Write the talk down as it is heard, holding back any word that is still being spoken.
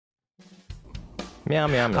Meow,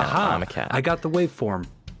 meow, meow. Aha, I'm a cat. I got the waveform.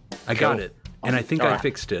 I got it. And I think I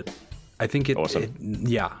fixed it. I think Awesome.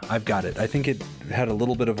 Yeah, I've got it. I think it had a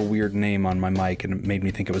little bit of a weird name on my mic and it made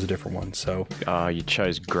me think it was a different one. So You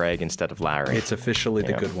chose Greg instead of Larry. it's officially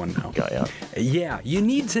the good one now. Got ya. Yeah, you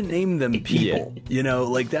need to name them people. You know,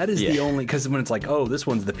 like that is the only, because when it's like, oh, this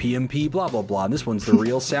one's the PMP, blah, blah, blah, and this one's the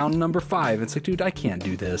real sound number 5. It's like, dude, I can't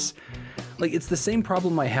do this. Like, it's the same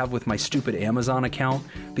problem I have with my stupid Amazon account,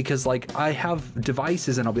 because like I have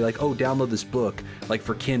devices and I'll be like, oh, download this book like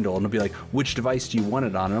for Kindle, and it'll be like, which device do you want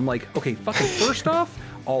it on? And I'm like, okay, fucking first off,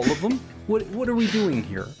 all of them. What are we doing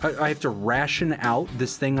here? I have to ration out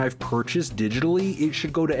this thing I've purchased digitally. It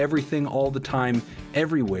should go to everything all the time,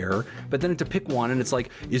 everywhere. But then I have to pick one, and it's like,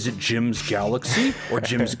 is it Jim's Galaxy or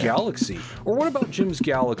Jim's Galaxy? Or what about Jim's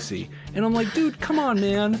Galaxy? And I'm like, dude, come on,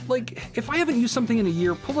 man. Like, if I haven't used something in a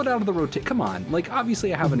year, pull it out of the rotate. Come on. Like,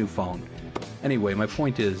 obviously I have a new phone. Anyway, my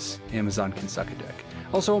point is, Amazon can suck a dick.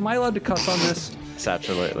 Also, am I allowed to cuss on this? It's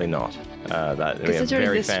absolutely not. We are Considering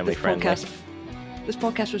very this family friendly. This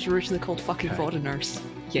podcast was originally called Fucking Foreigners.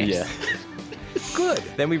 Yes. Yeah. Good.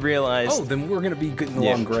 Then we realized. Oh, then we're going to be getting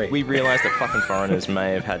along great. We realized that fucking foreigners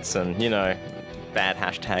may have had some, bad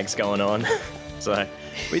hashtags going on. So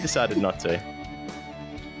we decided not to.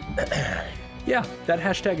 Yeah, that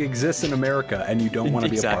hashtag exists in America, and you don't want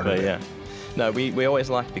to be a part of it. Yeah. No, we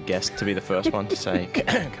always like the guest to be the first one to say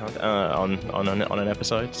on an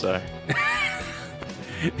episode. So.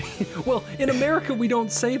 Well, in America, we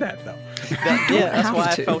don't say that, though. That's why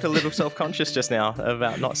I felt a little self-conscious just now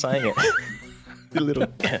about not saying it. A little.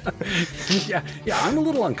 Yeah, I'm a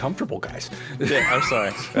little uncomfortable, guys. Yeah, I'm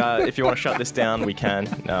sorry. If you want to shut this down, we can.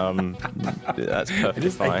 That's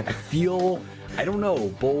perfectly fine. I feel, I don't know,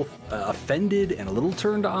 both offended and a little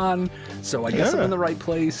turned on, so I guess I'm in the right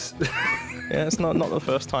place. Yeah, it's not the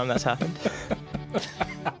first time that's happened.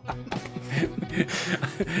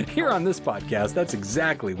 Here on this podcast, that's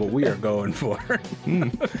exactly what we are going for.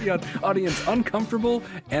 The audience uncomfortable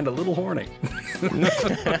and a little horny.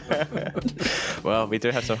 Well, we do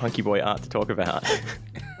have some hunky boy art to talk about.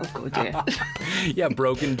 Oh, God, yeah. Yeah,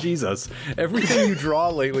 broken Jesus. Everything you draw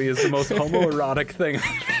lately is the most homoerotic thing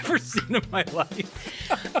I've ever seen in my life.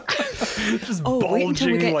 Just wait until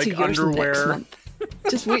we bulging get like to yours next underwear. month.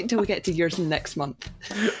 Just wait until we get to yours next month.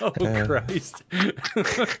 Oh, Christ.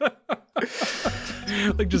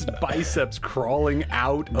 Like just biceps crawling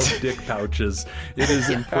out of dick pouches. It is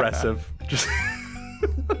impressive. Just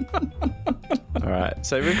All right,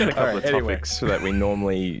 so we've got a couple of topics that we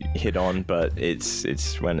normally hit on, but it's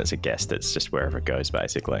when it's a guest, it's just wherever it goes,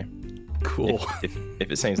 basically. Cool.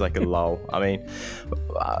 If it seems like a lull, I mean,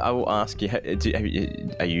 I will ask you: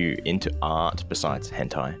 are you into art besides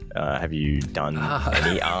hentai? Have you done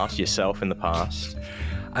any art yourself in the past?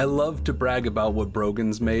 I love to brag about what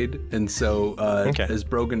Brogan's made, and so as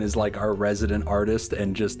Brogan is like our resident artist,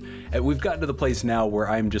 and we've gotten to the place now where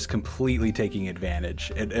I'm just completely taking advantage,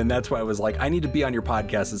 and that's why I was like, I need to be on your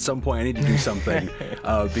podcast at some point. I need to do something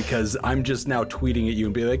because I'm just now tweeting at you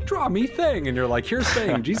and be like, draw me thing, and you're like, here's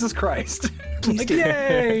thing, Jesus Christ. I'm like,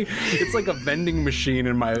 yay! It's like a vending machine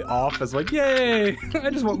in my office. Like, yay!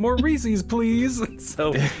 I just want more Reese's, please.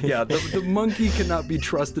 So yeah, the monkey cannot be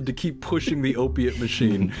trusted to keep pushing the opiate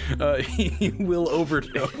machine. He will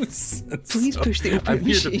overdose. Please push the opiate I'm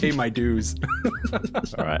here machine. to pay my dues.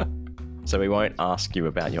 All right. So we won't ask you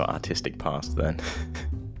about your artistic past then.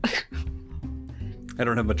 I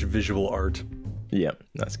don't have much visual art. Yep,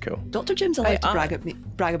 that's cool. Dr. Jim's allowed to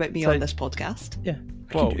brag about me on this podcast. Yeah.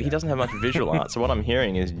 Well, he doesn't have much visual art, so what I'm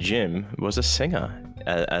hearing is Jim was a singer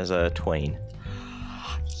as a tween.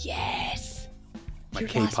 Yes. My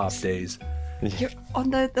K-pop days. You're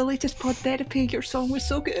on the latest Pod Therapy. Your song was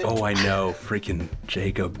so good. Oh, I know. Freaking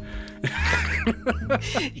Jacob.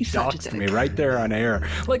 He's such a Doxed dick. me right there on air.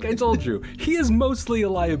 Like I told you, he is mostly a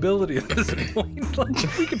liability at this point.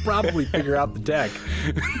 Like, we could probably figure out the deck.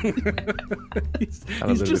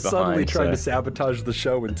 he's just suddenly trying to sabotage the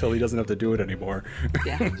show until he doesn't have to do it anymore.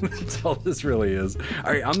 Yeah. That's all this really is.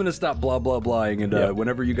 All right, I'm going to stop blah, blah, blahing, and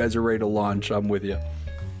whenever you guys are ready to launch, I'm with you.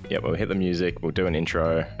 Yeah, we'll hit the music, we'll do an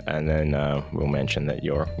intro, and then we'll mention that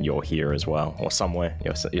you're here as well, or somewhere.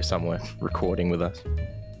 You're somewhere recording with us.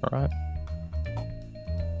 All right.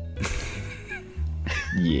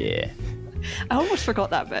 Yeah. I almost forgot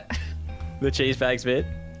that bit. The cheese bags bit.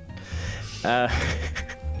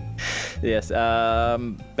 Yes,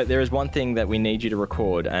 but there is one thing that we need you to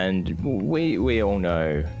record, and we all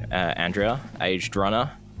know Andrea, Aged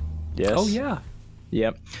Runner. Yes. Oh, yeah.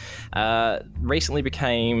 Yep. Recently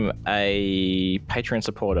became a Patreon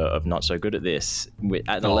supporter of Not So Good at This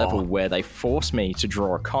at the level where they forced me to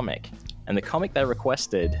draw a comic. And the comic they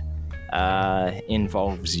requested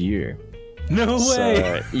involves you. No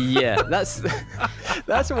way. So, yeah, that's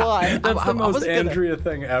why. That's the most Andrea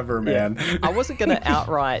thing ever, man. Yeah, I wasn't gonna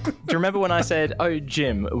outright. Do you remember when I said, "Oh,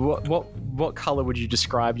 Jim, what color would you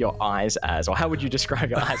describe your eyes as, or how would you describe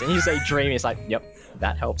your eyes?" And you say dreamy. It's like, yep,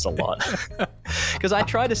 that helps a lot. Because I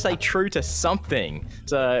try to stay true to something.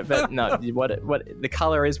 So, but no, what the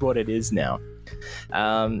color is what it is now.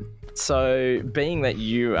 So, being that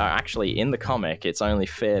you are actually in the comic, it's only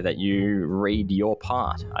fair that you read your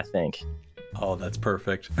part, I think. Oh, that's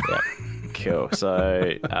perfect. Yeah, cool.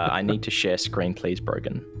 So, I need to share screen, please,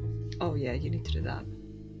 Brogan. Oh yeah, you need to do that.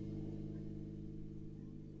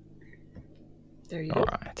 There you go. All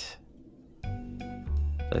right.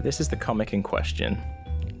 So this is the comic in question,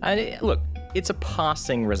 and look, it's a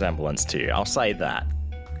passing resemblance to you. I'll say that.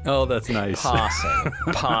 Oh, that's nice.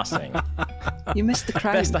 Passing. You missed the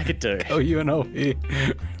crown. Best I could do. Oh, UNLV.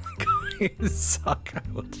 You suck. I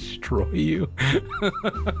will destroy you.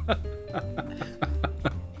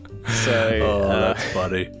 So, that's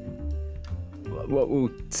funny. What we'll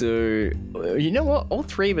do, you know what? All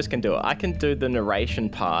three of us can do it. I can do the narration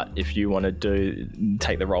part if you want to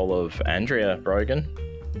take the role of Andrea Brogan,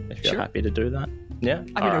 if you're happy to do that. Yeah.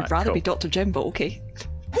 I mean, I'd rather be Dr. Jim, but okay.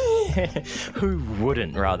 Who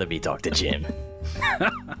wouldn't rather be Dr. Jim?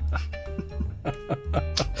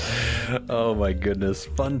 Oh my goodness.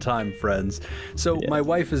 Fun time, friends. So my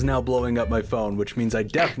wife is now blowing up my phone, which means I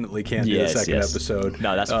definitely can't do the second episode.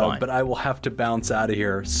 No, that's fine. But I will have to bounce out of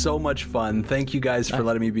here. So much fun. Thank you guys for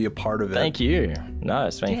letting me be a part of it. Thank you. No,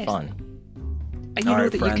 it's been fun. And you know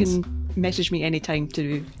that friends. You can message me anytime to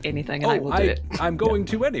do anything, and I will do it. I'm going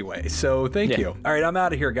to anyway, so thank you. All right, I'm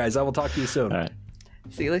out of here, guys. I will talk to you soon. All right.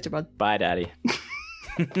 See you later, bud. Bye, Daddy.